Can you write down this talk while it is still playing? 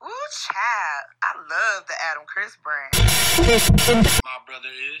Child, I love the Adam Chris brand. My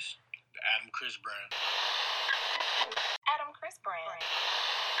brother is the Adam Chris brand. Adam Chris brand.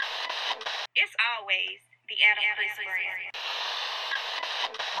 It's always the Adam Chris brand.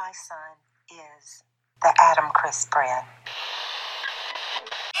 My son is the Adam Chris brand.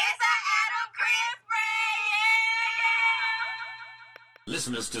 It's the Adam Chris brand.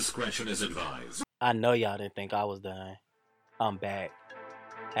 Listener's discretion is advised. I know y'all didn't think I was done. I'm back.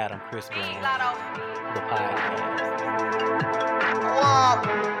 Adam Chris brand. The podcast.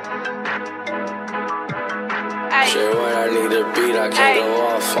 Shit, when I need a beat, I can't go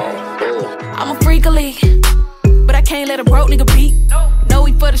off on. Ooh. I'm a freak of league, but I can't let a broke nigga beat. No,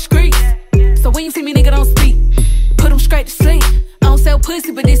 we for the streets, so when you see me, nigga, don't speak. Put him straight to sleep. I don't sell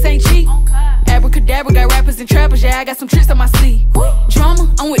pussy, but this ain't cheap. Abracadabra, got rappers and trappers, yeah, I got some tricks on my sleeve.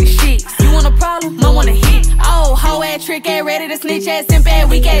 Drama, I'm with the shit. You want a problem? I want a hit. Oh, hoe ass, trick ass, ready to snitch ass, simp ass,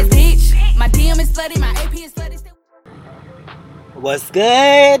 weak ass bitch. My DM is slutty, my AP is slutty. What's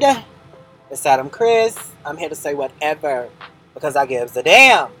good? It's Adam Chris. I'm here to say whatever because I gives a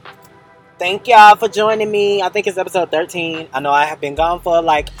damn. Thank y'all for joining me. I think it's episode 13. I know I have been gone for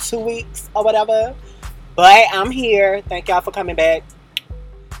like 2 weeks or whatever, but I'm here. Thank y'all for coming back.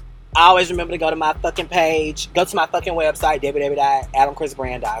 I always remember to go to my fucking page, go to my fucking website,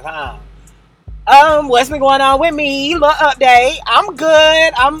 www.adamchrisbrand.com. What's been going on with me? Little update. I'm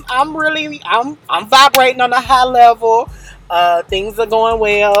good. I'm vibrating on a high level. Things are going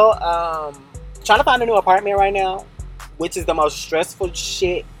well. Trying to find a new apartment right now, which is the most stressful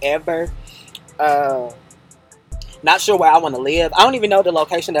shit ever. Not sure where I want to live. I don't even know the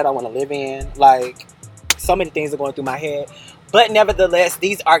location that I want to live in. Like, so many things are going through my head. But nevertheless,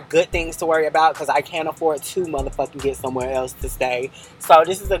 these are good things to worry about because I can't afford to motherfucking get somewhere else to stay. So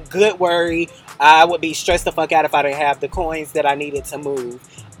this is a good worry. I would be stressed the fuck out if I didn't have the coins that I needed to move.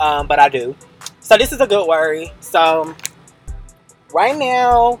 But I do. So this is a good worry. So right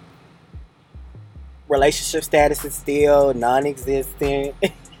now, relationship status is still non-existent.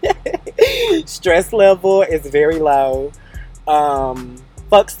 Stress level is very low.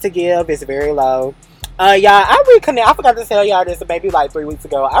 Fucks to give is very low. Y'all, I forgot to tell y'all this maybe like 3 weeks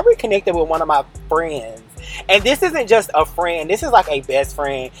ago. I reconnected with one of my friends. And this isn't just a friend. This is like a best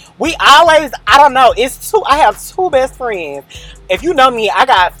friend. I have two best friends. If you know me, I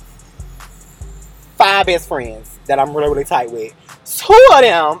got 5 best friends that I'm really, really tight with. 2 of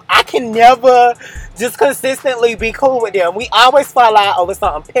them, I can never just consistently be cool with them. We always fall out over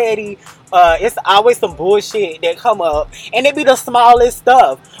something petty. It's always some bullshit that come up. And it be the smallest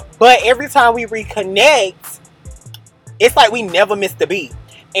stuff. But every time we reconnect, it's like we never missed a beat.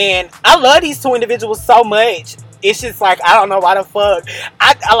 And I love these 2 individuals so much. It's just like, I don't know why the fuck.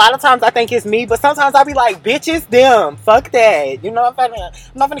 A lot of times I think it's me, but sometimes I be like, bitch, it's them. Fuck that. You know, I'm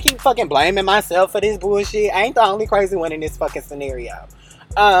not gonna keep fucking blaming myself for this bullshit. I ain't the only crazy one in this fucking scenario.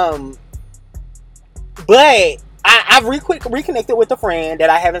 But I've reconnected with a friend that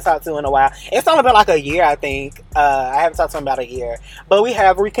I haven't talked to in a while. It's only been like a year, I think. I haven't talked to him about a year. But we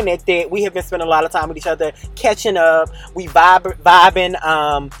have reconnected. We have been spending a lot of time with each other, catching up. We vibing.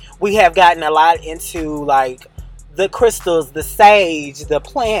 We have gotten a lot into like the crystals, the sage, the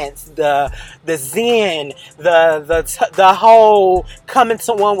plants, the zen, the whole coming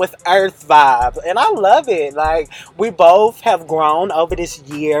to one with earth vibe. And I love it. Like, we both have grown over this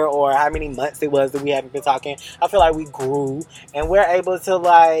year or how many months it was that we haven't been talking. I feel like we grew and we're able to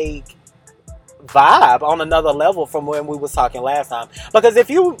like vibe on another level from when we was talking last time. Because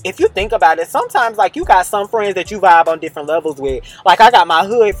if you think about it, sometimes like you got some friends that you vibe on different levels with. Like I got my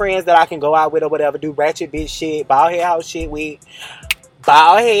hood friends that I can go out with or whatever, do ratchet bitch shit, bald head house shit with.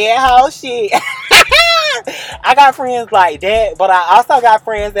 Bald head house shit. I got friends like that, but I also got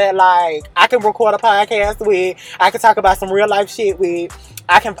friends that like I can record a podcast with. I can talk about some real life shit with.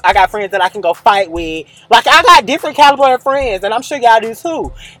 I got friends that I can go fight with. Like, I got different caliber of friends, and I'm sure y'all do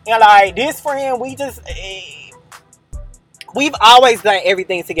too. And like this friend, we've always done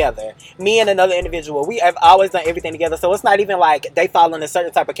everything together. Me and another individual, we have always done everything together. So it's not even like they fall in a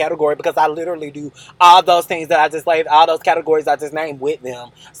certain type of category because I literally do all those things that I just laid, all those categories I just named with them.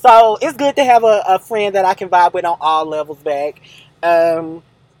 So it's good to have a friend that I can vibe with on all levels back.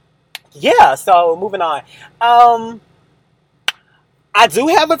 Yeah, so moving on. I do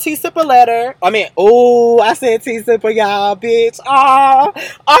have a tea sipper letter. I said tea sipper, y'all, bitch.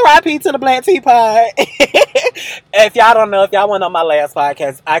 R.I.P. to the black teapot. If y'all don't know, if y'all went on my last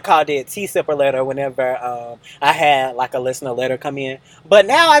podcast, I called it tea sipper letter whenever I had like a listener letter come in. But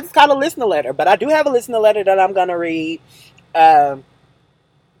now I just call it a listener letter. But I do have a listener letter that I'm gonna read. Y'all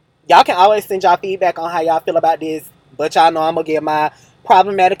can always send y'all feedback on how y'all feel about this. But y'all know I'm gonna give my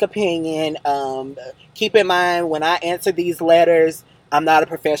problematic opinion. Keep in mind, when I answer these letters, I'm not a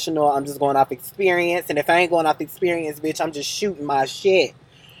professional. I'm just going off experience. And if I ain't going off experience, bitch, I'm just shooting my shit.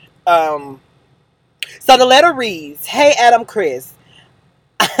 So the letter reads, "Hey, Adam Chris.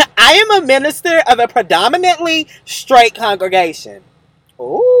 I am a minister of a predominantly straight congregation.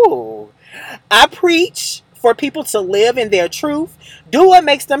 Ooh. I preach for people to live in their truth, do what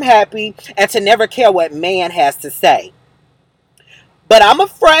makes them happy, and to never care what man has to say. But I'm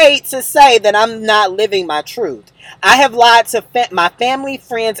afraid to say that I'm not living my truth. I have lied to my family,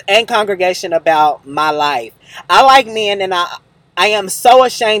 friends, and congregation about my life. I like men, and I am so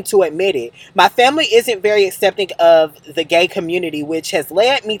ashamed to admit it. My family isn't very accepting of the gay community, which has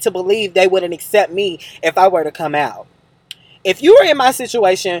led me to believe they wouldn't accept me if I were to come out. If you were in my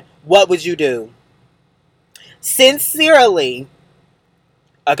situation, what would you do? Sincerely,"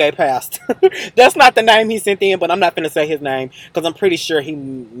 okay, passed. That's not the name he sent in, but I'm not going to say his name because I'm pretty sure he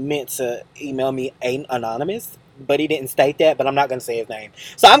meant to email me anonymous, but he didn't state that, but I'm not going to say his name.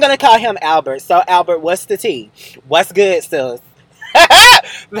 So I'm going to call him Albert. So Albert, what's the tea? What's good, sis?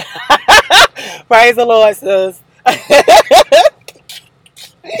 Praise the Lord, sis.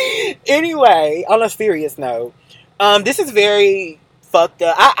 Anyway, on a serious note, this is very fucked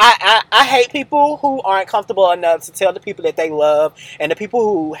up. I hate people who aren't comfortable enough to tell the people that they love and the people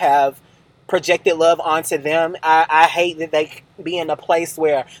who have projected love onto them. I hate that they be in a place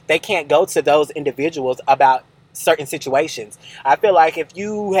where they can't go to those individuals about certain situations. I feel like if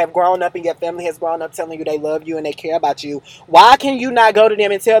you have grown up and your family has grown up telling you they love you and they care about you, why can you not go to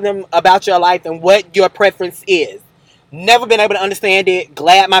them and tell them about your life and what your preference is? Never been able to understand it.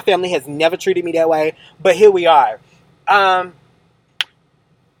 Glad my family has never treated me that way, but here we are. I'm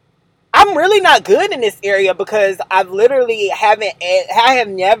really not good in this area because I have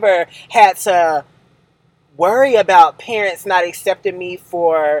never had to worry about parents not accepting me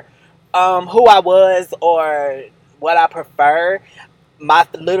for who I was or what I prefer. My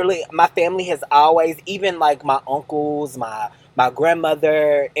family has always, even like my uncles, my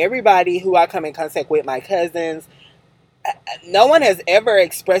grandmother, everybody who I come in contact with, my cousins, no one has ever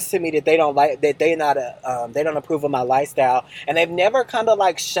expressed to me that they don't like, that they don't approve of my lifestyle, and they've never kind of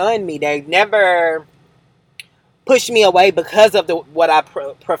like shunned me. They've never pushed me away because of what I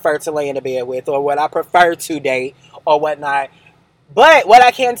prefer to lay in the bed with, or what I prefer to date, or whatnot. But what I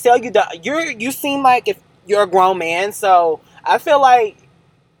can tell you, you seem like if you're a grown man, so I feel like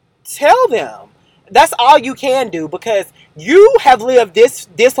tell them. That's all you can do, because you have lived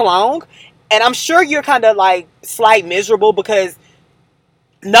this long, and I'm sure you're kind of like slight miserable, because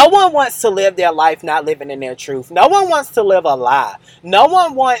no one wants to live their life not living in their truth. No one wants to live a lie. No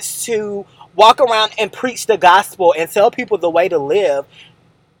one wants to walk around and preach the gospel and tell people the way to live,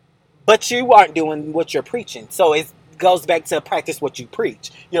 but you aren't doing what you're preaching. So it goes back to practice what you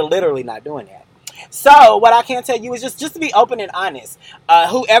preach. You're literally not doing that. So what I can tell you is just to be open and honest.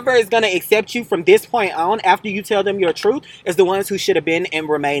 Whoever is going to accept you from this point on, after you tell them your truth, is the ones who should have been and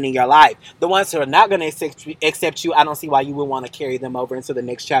remain in your life. The ones who are not going to accept you, I don't see why you would want to carry them over into the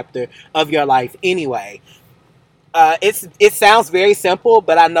next chapter of your life anyway. It sounds very simple,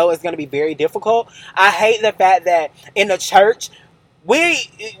 but I know it's going to be very difficult. I hate the fact that in the church,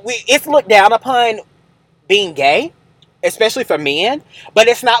 it's looked down upon being gay, especially for men, but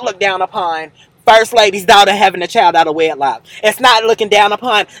it's not looked down upon First Lady's daughter having a child out of wedlock. It's not looking down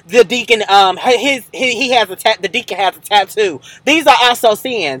upon the deacon. The deacon has a tattoo. These are also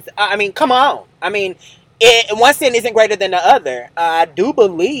sins. I mean, come on. I mean, one sin isn't greater than the other. I do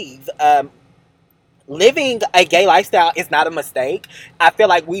believe living a gay lifestyle is not a mistake. I feel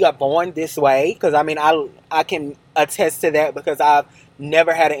like we are born this way, because I mean, I can attest to that, because I've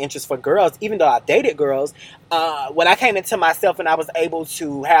never had an interest for girls, even though I've dated girls. When I came into myself and I was able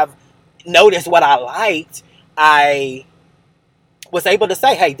to have noticed what I liked, I was able to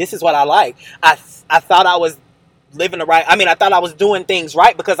say, hey, this is what I like. I thought I was living the right, I thought I was doing things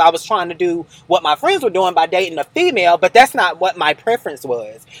right, because I was trying to do what my friends were doing by dating a female, but that's not what my preference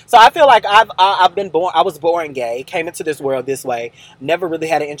was. So I feel like I was born gay, came into this world this way, never really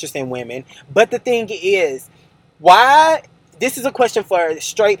had an interest in women. But the thing is, why? This is a question for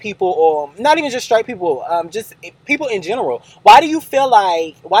straight people, or not even just straight people, just people in general. Why do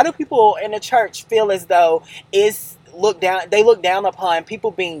people in the church feel as though they look down upon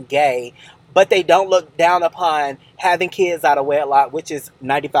people being gay, but they don't look down upon having kids out of wedlock, which is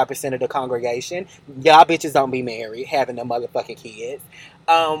 95% of the congregation? Y'all bitches don't be married, having them motherfucking kids.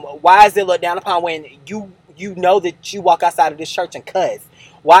 Why is it looked down upon when you know that you walk outside of this church and cuss?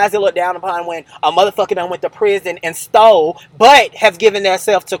 Why is it looked down upon when a motherfucker done went to prison and stole, but have given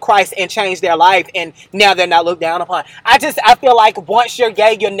themselves to Christ and changed their life, and now they're not looked down upon? I feel like once you're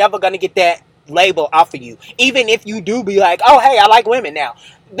gay, you're never going to get that label off of you. Even if you do be like, oh, hey, I like women now.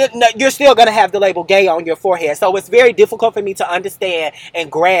 You're still going to have the label gay on your forehead. So it's very difficult for me to understand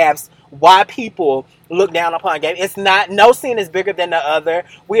and grasp why people look down upon gay. It's not, no sin is bigger than the other.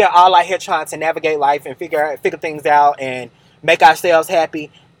 We are all out here trying to navigate life and figure things out and make ourselves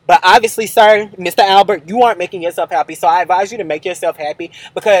happy. But obviously, sir, Mr. Albert, you aren't making yourself happy. So I advise you to make yourself happy,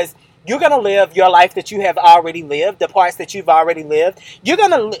 because you're going to live your life that you have already lived, the parts that you've already lived. You're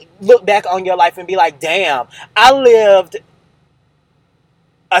going to look back on your life and be like, damn, I lived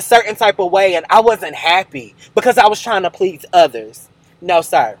a certain type of way and I wasn't happy because I was trying to please others. No,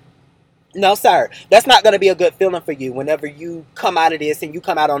 sir. No, sir. That's not going to be a good feeling for you whenever you come out of this and you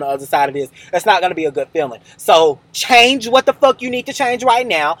come out on the other side of this. That's not going to be a good feeling. So change what the fuck you need to change right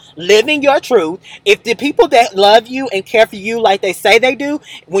now. Live in your truth. If the people that love you and care for you like they say they do,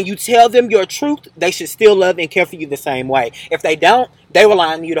 when you tell them your truth, they should still love and care for you the same way. If they don't, they were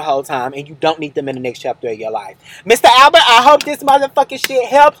lying to you the whole time and you don't need them in the next chapter of your life. Mr. Albert, I hope this motherfucking shit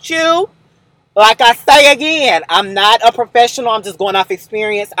helped you. Like I say again, I'm not a professional. I'm just going off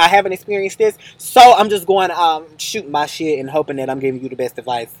experience. I haven't experienced this. So I'm just going shooting my shit and hoping that I'm giving you the best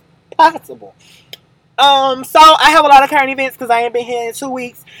advice possible. So I have a lot of current events because I ain't been here in 2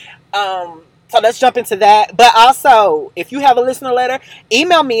 weeks. So let's jump into that. But also, if you have a listener letter,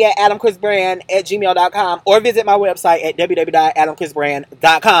 email me at adamchrisbrand@gmail.com or visit my website at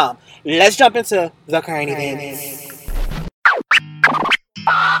www.adamchrisbrand.com. Let's jump into the current events.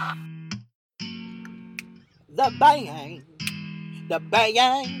 The bang.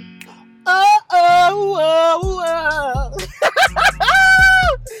 Oh.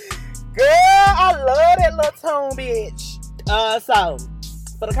 Girl, I love that little tone, bitch. So,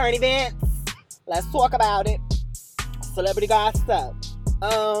 for the current events, let's talk about it. Celebrity gossip.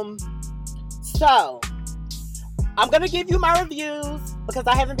 So, I'm going to give you my reviews because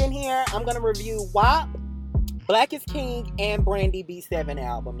I haven't been here. I'm going to review WAP, Black is King, and Brandy B7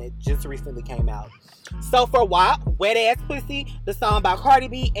 album that just recently came out. So for WAP, Wet Ass Pussy, the song by Cardi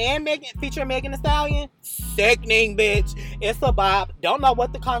B and featuring Megan Thee Stallion, sickening, bitch. It's a bop. Don't know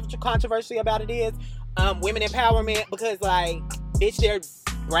what the controversy about it is. Women empowerment, because like, bitch, they're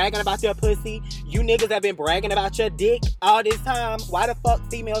bragging about their pussy. You niggas have been bragging about your dick all this time. Why the fuck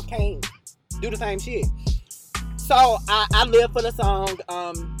females can't do the same shit? So I live for the song.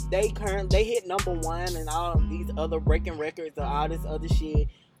 They hit #1 and all these other breaking records and all this other shit.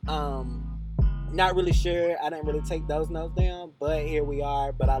 Not really sure. I didn't really take those notes down, but here we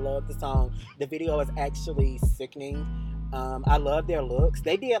are. But I love the song. The video is actually sickening. I love their looks.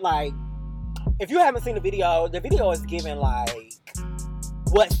 They did like, if you haven't seen the video is giving like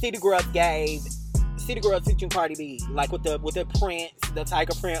what City Girls gave. City Girls featuring Cardi B, like with the print, the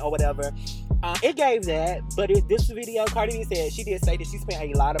tiger print or whatever. It gave that, but this video, Cardi B said she did say that she spent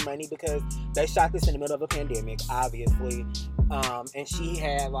a lot of money because they shot this in the middle of a pandemic, obviously. And she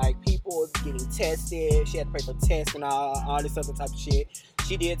had like people getting tested. She had to pay for tests and all this other type of shit.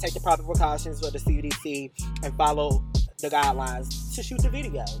 She did take the proper precautions for the CDC and follow the guidelines to shoot the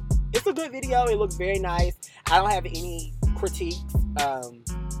video. It's a good video. It looks very nice. I don't have any critiques.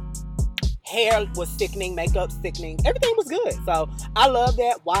 Hair was sickening, makeup sickening. Everything was good. So I love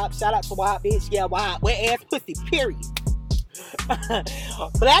that. WAP, shout out to WAP, bitch. Yeah, WAP. Wet ass pussy, period.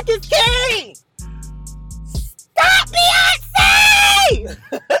 Black is King. Stop, Beyonce!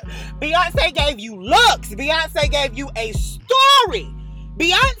 Beyonce gave you looks. Beyonce gave you a story.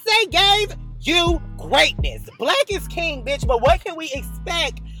 Beyonce gave you greatness. Black is King, bitch. But what can we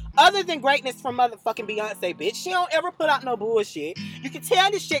expect other than greatness from motherfucking Beyonce, bitch? She don't ever put out no bullshit. You can tell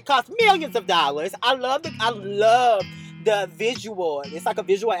this shit costs millions of dollars. I love the visual. It's like a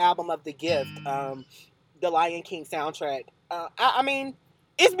visual album of The Gift, the Lion King soundtrack. I mean,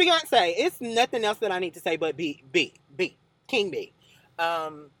 it's Beyonce. It's nothing else that I need to say but King B. I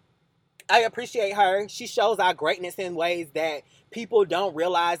appreciate her. She shows our greatness in ways that people don't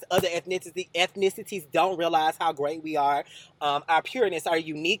realize. Other ethnicities don't realize how great we are. Our pureness, our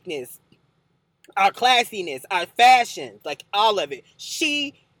uniqueness, our classiness, our fashion, like all of it.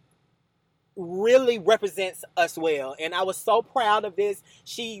 She really represents us well, and I was so proud of this.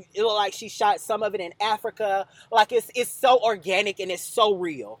 It looked like she shot some of it in Africa. Like it's so organic and it's so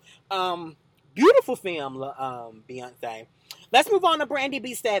real. Beautiful film, Beyonce. Let's move on to Brandy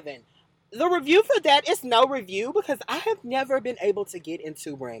B7. The review for that is no review because I have never been able to get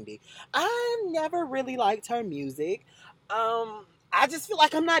into Brandy. I never really liked her music. I just feel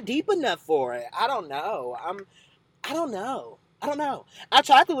like I'm not deep enough for it. I don't know. I don't know. I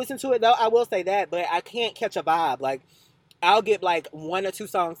tried to listen to it though. I will say that, but I can't catch a vibe. Like, I'll get like 1 or 2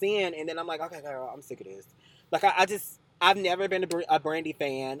 songs in, and then I'm like, okay, girl, I'm sick of this. Like, I've never been a Brandy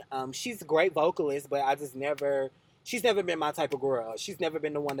fan. She's a great vocalist, but she's never been my type of girl. She's never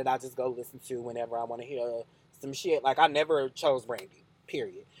been the one that I just go listen to whenever I want to hear some shit. Like, I never chose Brandy,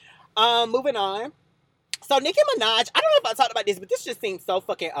 period. Moving on. So, Nicki Minaj, I don't know if I talked about this, but this just seems so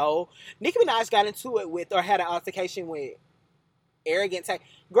fucking old. Nicki Minaj got into it with, or had an altercation with Arrogant Tay.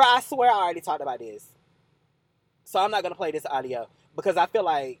 Girl, I swear I already talked about this. So, I'm not going to play this audio because I feel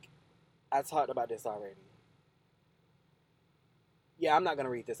like I talked about this already. Yeah, I'm not going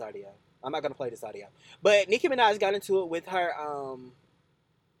to read this audio. I'm not going to play this audio. But Nicki Minaj got into it with her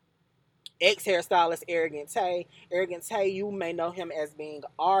ex-hairstylist, Arrogant Tay. Arrogant Tay, you may know him as being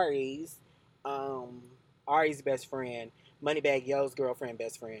Ari's best friend. Moneybagg Yo's girlfriend,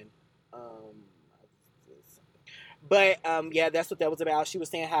 best friend. But, yeah, that's what that was about. She was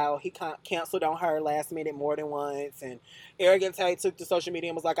saying how he canceled on her last minute more than once. And Arrogant Tay took to social media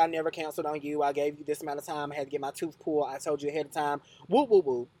and was like, I never canceled on you. I gave you this amount of time. I had to get my tooth pulled. I told you ahead of time. Woo, woo,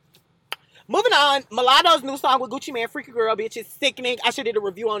 woo. Moving on. Mulatto's new song with Gucci Mane, Freaky Girl, bitch, is sickening. I should have did a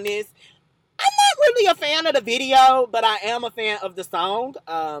review on this. I'm not really a fan of the video, but I am a fan of the song.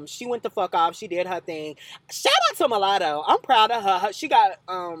 She went the fuck off. She did her thing. Shout out to Mulatto. I'm proud of her. She got...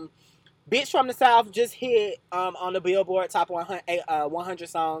 Bitch from the South just hit on the Billboard top 100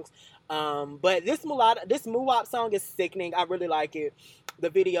 songs. But this Muwop song is sickening. I really like it. The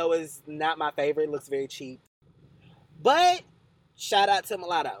video is not my favorite. It looks very cheap. But shout out to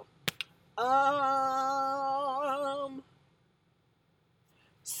Mulatto.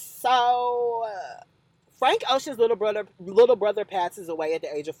 So Frank Ocean's little brother passes away at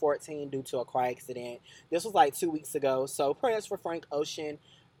the age of 14 due to a car accident. This was like 2 weeks ago. So prayers for Frank Ocean.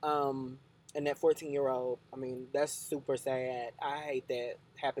 And that 14-year-old, I mean, that's super sad. I hate that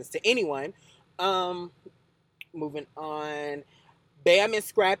happens to anyone. Moving on. Bam and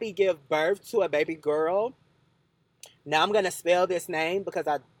Scrappy give birth to a baby girl. Now I'm going to spell this name because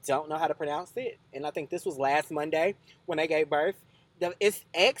I don't know how to pronounce it. And I think this was last Monday when they gave birth. It's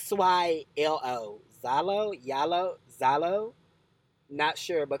Xylo. Zalo. Not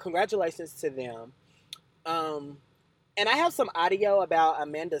sure, but congratulations to them. And I have some audio about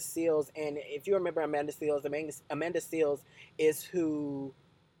Amanda Seales. And if you remember Amanda Seales is who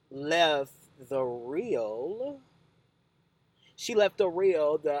left The Real. She left The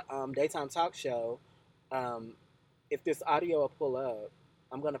Real, the daytime talk show. If this audio will pull up,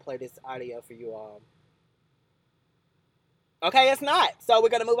 I'm going to play this audio for you all. Okay, it's not. So we're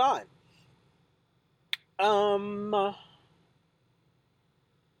going to move on.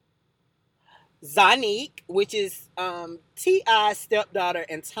 Zanique, which is T.I.'s stepdaughter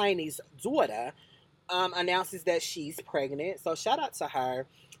and Tiny's daughter, announces that she's pregnant. So shout out to her.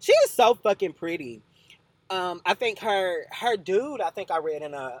 She is so fucking pretty. I think her dude, I think I read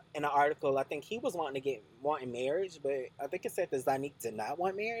in an article, I think he was wanting marriage, but I think it said that Zanique did not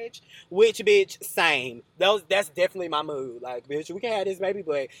want marriage. Which, bitch, same. That's definitely my mood. Like, bitch, we can have this baby,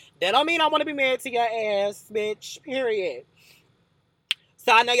 but that don't mean I want to be married to your ass, bitch. Period.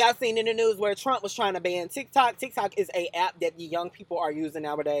 So I know y'all seen in the news where Trump was trying to ban TikTok. TikTok is an app that the young people are using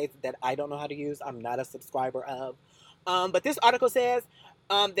nowadays that I don't know how to use. I'm not a subscriber of. But this article says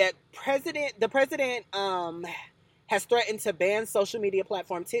that the president has threatened to ban social media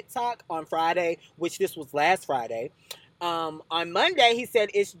platform TikTok on Friday, which this was last Friday. On Monday, he said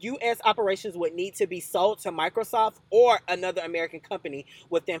its U.S. operations would need to be sold to Microsoft or another American company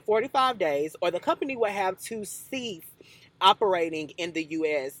within 45 days, or the company would have to cease operating in the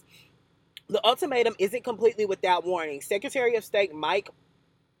U.S. The ultimatum isn't completely without warning. Secretary of State Mike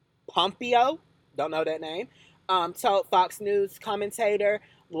Pompeo, don't know that name, told Fox News commentator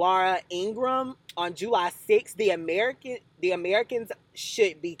Laura Ingraham on July 6th the Americans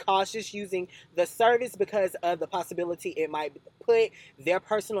should be cautious using the service because of the possibility it might put their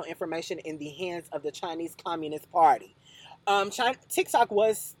personal information in the hands of the Chinese Communist Party. TikTok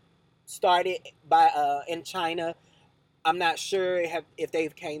was started by in China. I'm not sure if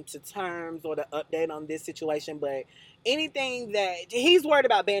they've came to terms or the update on this situation, but anything that he's worried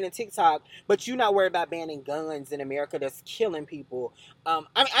about banning TikTok, but you're not worried about banning guns in America that's killing people.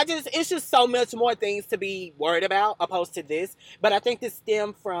 It's just so much more things to be worried about opposed to this. But I think this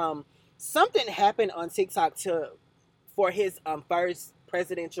stemmed from something happened on TikTok for his first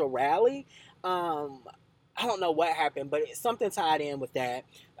presidential rally. I don't know what happened, but something tied in with that.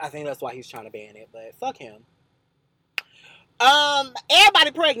 I think that's why he's trying to ban it, but fuck him.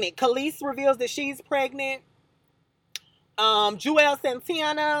 Everybody pregnant. Khalees reveals that she's pregnant. Juelz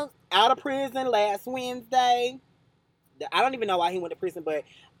Santana out of prison last Wednesday. I don't even know why he went to prison, but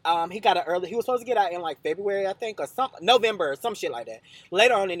he got an early. He was supposed to get out in like February, I think, or November, or some shit like that.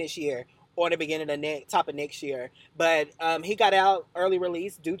 Later on in this year, or the beginning of top of next year. But he got out early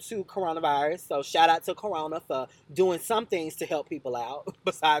release due to coronavirus. So shout out to Corona for doing some things to help people out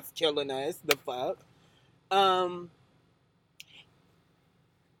besides killing us. The fuck. I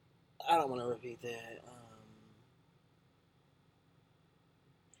don't want to repeat that.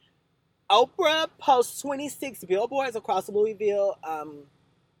 Oprah posts 26 billboards across Louisville,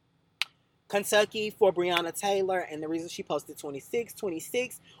 Kentucky for Breonna Taylor, and the reason she posted 26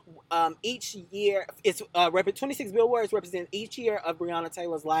 each year, it's 26 billboards represent each year of Breonna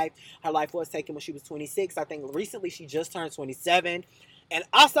Taylor's life. Her life was taken when she was 26. I think recently she just turned 27. And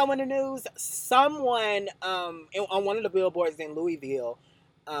also in the news, someone on one of the billboards in Louisville,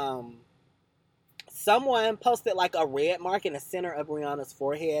 someone posted like a red mark in the center of Breonna's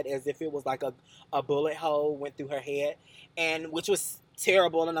forehead as if it was like a bullet hole went through her head, and which was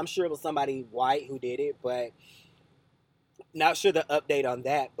terrible, and I'm sure it was somebody white who did it, but not sure the update on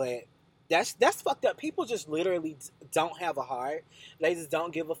that. But that's fucked up. People just literally don't have a heart. They just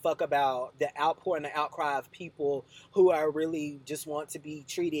don't give a fuck about the outpour and the outcry of people who are really just want to be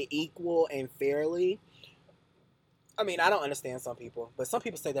treated equal and fairly. I mean, I don't understand some people, but some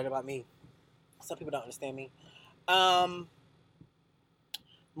people say that about me. Some people don't understand me.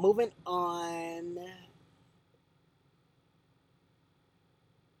 Moving on.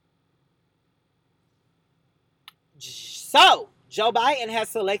 So, Joe Biden has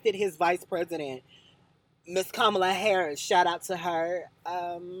selected his vice president, Miss Kamala Harris. Shout out to her.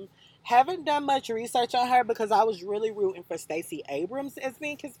 Haven't done much research on her because I was really rooting for Stacey Abrams as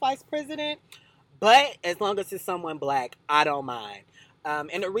being his vice president. But as long as it's someone black, I don't mind.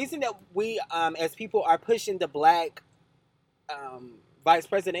 And the reason that we, as people, are pushing the black vice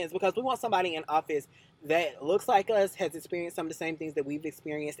president is because we want somebody in office that looks like us, has experienced some of the same things that we've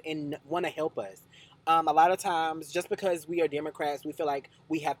experienced, and want to help us. A lot of times, just because we are Democrats, we feel like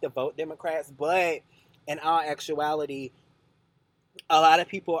we have to vote Democrats. But in all actuality, a lot of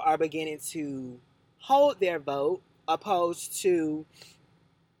people are beginning to hold their vote opposed to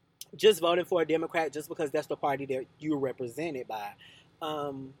just voting for a Democrat just because that's the party that you're represented by.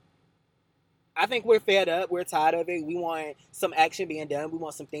 I think we're fed up. We're tired of it. We want some action being done. We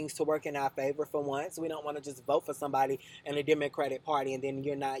want some things to work in our favor for once. We don't want to just vote for somebody in the Democratic Party and then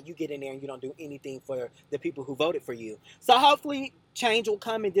you get in there and you don't do anything for the people who voted for you. So hopefully change will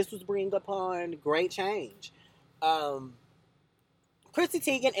come, and this will bring upon great change. Chrissy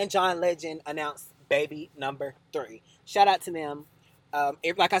Teigen and John Legend announced baby number 3. Shout out to them.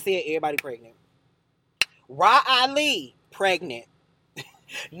 Like I said, everybody pregnant. Ra Ali, pregnant.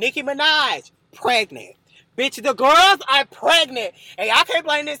 Nicki Minaj, pregnant. Bitch, the girls are pregnant. And y'all can't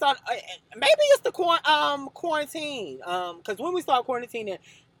blame this on... maybe it's the quarantine. Because when we start quarantining,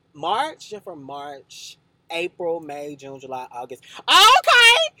 from March, April, May, June, July, August.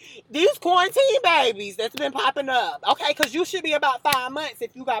 Okay! These quarantine babies that's been popping up. Okay, because you should be about 5 months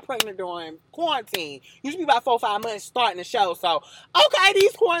if you got pregnant during quarantine. You should be about 4 or 5 months starting the show. So, okay,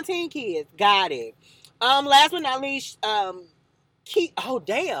 these quarantine kids. Got it. Last but not least,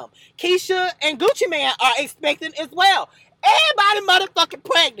 Keisha and Gucci Mane are expecting as well. Everybody motherfucking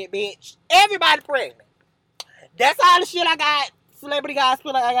pregnant, bitch. Everybody pregnant. That's all the shit I got. Celebrity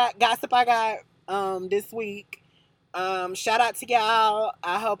gossip I got this week. Shout out to y'all.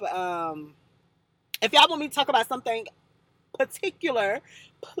 I hope if y'all want me to talk about something particular,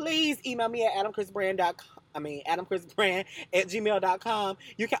 please email me at adamchrisbrand@gmail.com.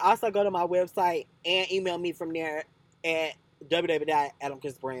 You can also go to my website and email me from there at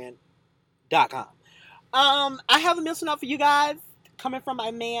www.adamchrisbrand.com. I have a mental note for you guys coming from my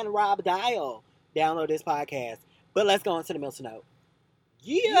man Rob Dial. Download this podcast. But let's go into the mental note.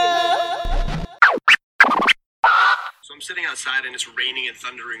 Yeah. So I'm sitting outside and it's raining and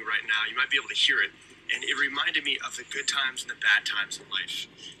thundering right now. You might be able to hear it. And it reminded me of the good times and the bad times in life.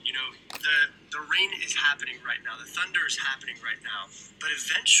 You know, the rain is happening right now. The thunder is happening right now. But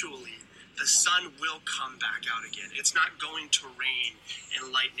eventually, the sun will come back out again. It's not going to rain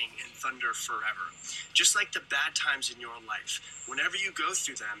and lightning and thunder forever. Just like the bad times in your life, whenever you go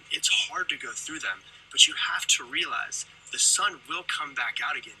through them, it's hard to go through them, but you have to realize the sun will come back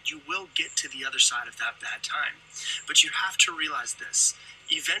out again. You will get to the other side of that bad time. But you have to realize this.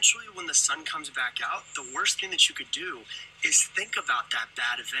 Eventually, when the sun comes back out, the worst thing that you could do is think about that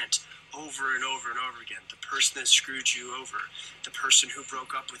bad event over and over and over again. The person that screwed you over, the person who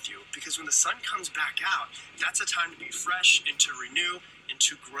broke up with you. Because when the sun comes back out, that's a time to be fresh and to renew and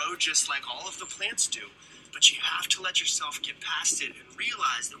to grow just like all of the plants do. But you have to let yourself get past it and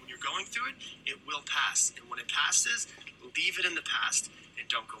realize that when you're going through it, it will pass. And when it passes, leave it in the past and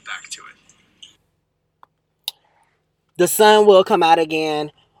don't go back to it. The sun will come out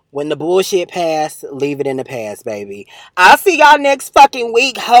again. When the bullshit pass, leave it in the past, baby. I'll see y'all next fucking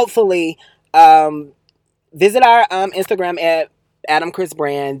week, hopefully. Visit our Instagram at Adam Chris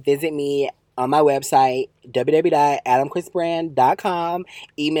Brand. Visit me on my website, www.adamchrisbrand.com.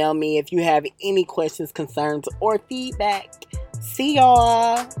 Email me if you have any questions, concerns, or feedback. See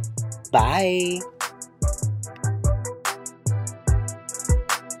y'all. Bye.